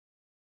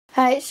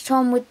Hi, it's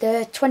Tom with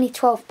the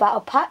 2012 Battle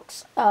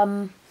Packs.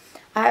 I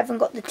haven't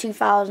got the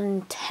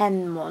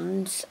 2010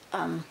 ones.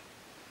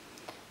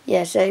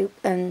 Yeah, so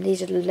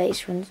these are the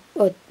latest ones.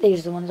 Well,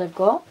 these are the ones I've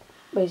got,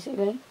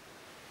 basically.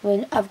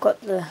 I've got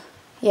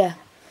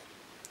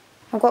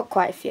I've got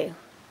quite a few.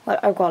 Well,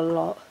 I've got a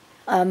lot.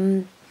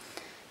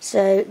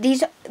 So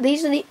these are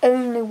the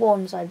only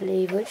ones, I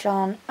believe, which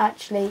aren't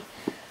actually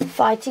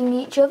fighting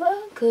each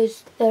other,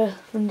 because they're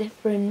from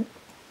different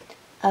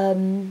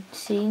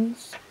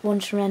scenes.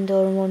 One's from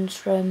Endor and one's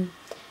from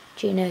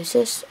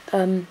Geonosis.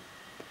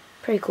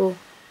 Pretty cool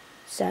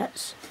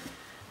sets.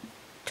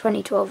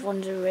 2012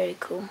 ones are really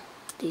cool.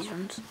 These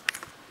ones.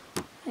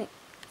 Right.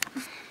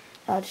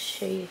 I'll just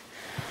show you.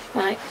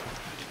 Right.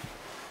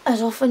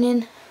 As often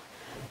in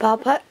Battle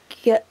Pack,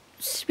 you get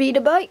Speeder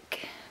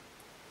Bike.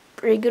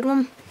 Pretty good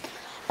one.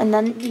 And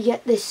then you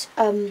get this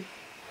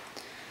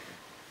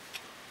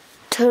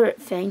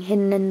turret thing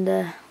hidden in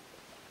the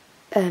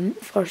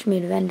Forest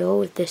Moon of Endor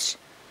with this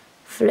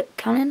flip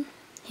cannon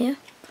here.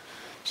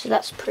 So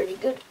that's pretty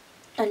good.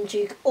 And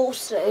you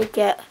also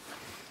get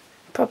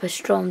proper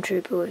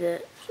Stormtrooper with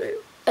it, so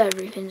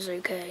everything's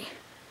okay.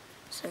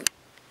 So,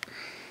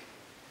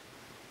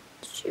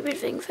 stupid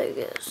thing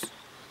figures.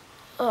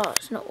 Oh,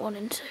 it's not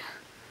wanting to.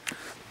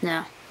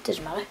 No,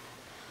 doesn't matter.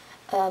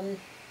 For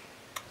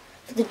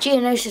the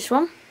Geonosis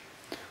one,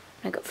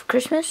 I got for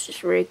Christmas,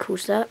 it's a really cool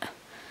set.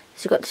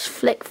 So got this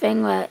flick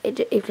thing where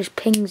it just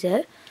pings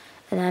it,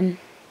 and then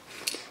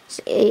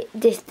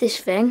this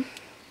thing,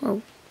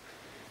 well,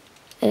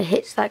 it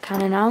hits that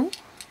cannon out,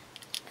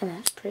 and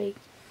that's pretty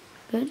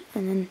good.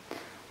 And then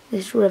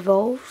this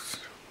revolves,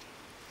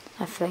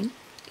 I think.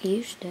 It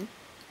used to.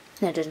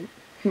 No, it doesn't.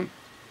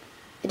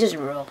 It doesn't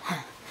roll.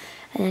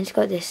 And then it's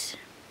got these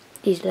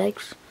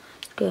legs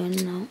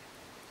going out.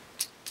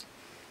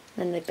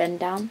 Then they bend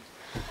down.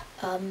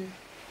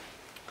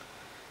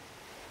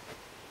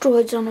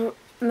 Droids on a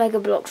Mega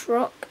Bloks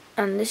rock,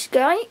 and this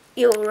guy,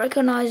 you'll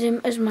recognise him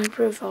as my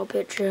profile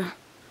picture.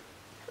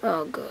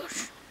 Oh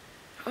gosh,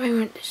 I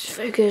want this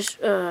focus.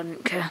 I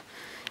don't care.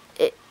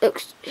 It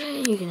looks,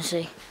 you can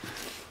see.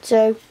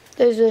 So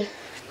those are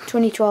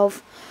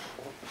 2012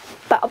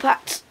 Battle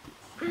Packs.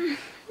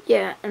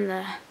 Yeah, and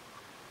they're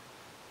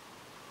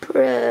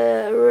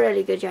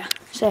really good, yeah.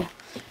 So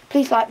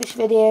please like this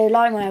video,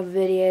 like my other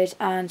videos,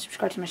 and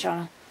subscribe to my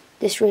channel.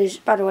 This was,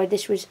 by the way,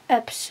 this was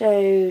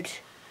episode,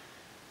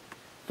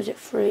 was it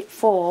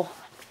 4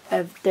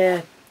 of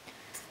the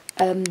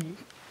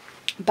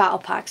Battle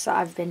Packs that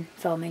I've been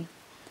filming.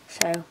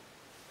 So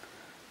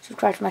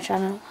subscribe to my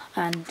channel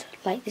and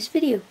like this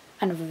video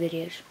and other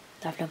videos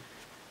that I've done.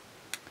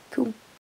 Cool.